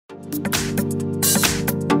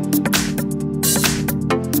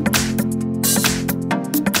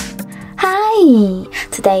Hi!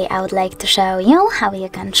 Today I would like to show you how you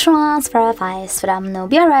can transfer files from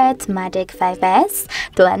NUBIA Red Magic 5S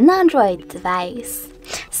to an Android device.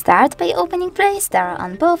 Start by opening Play Store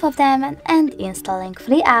on both of them and installing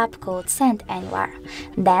free app called Send Anywhere.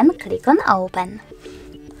 Then click on Open.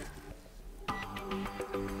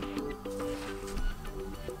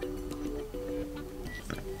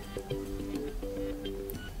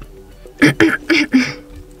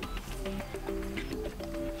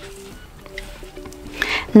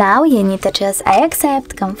 Now you need to choose I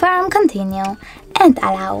accept, confirm, continue and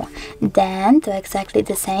allow, then do exactly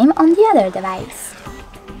the same on the other device.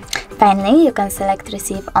 Finally, you can select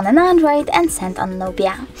receive on an Android and send on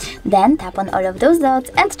Nubia. Then tap on all of those dots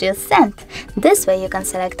and choose send. This way you can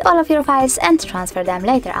select all of your files and transfer them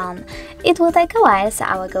later on. It will take a while, so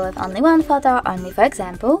I will go with only one photo, only for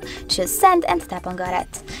example. Choose send and tap on got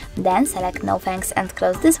it. Then select no thanks and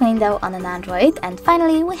close this window on an Android, and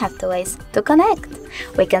finally we have two ways to connect.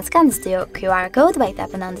 We can scan this QR code by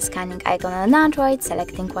tapping on the scanning icon on an Android,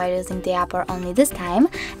 selecting while using the app or only this time,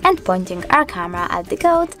 and pointing our camera at the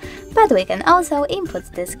code. But we can also input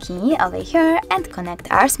this key over here and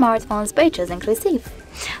connect our smartphones by choosing receive.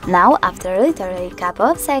 Now, after literally a couple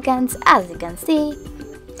of seconds, as you can see,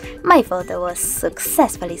 my photo was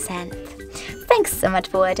successfully sent. Thanks so much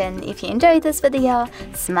for watching. If you enjoyed this video,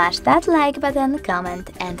 smash that like button, comment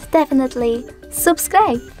and definitely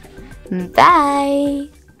subscribe.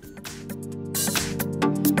 Bye!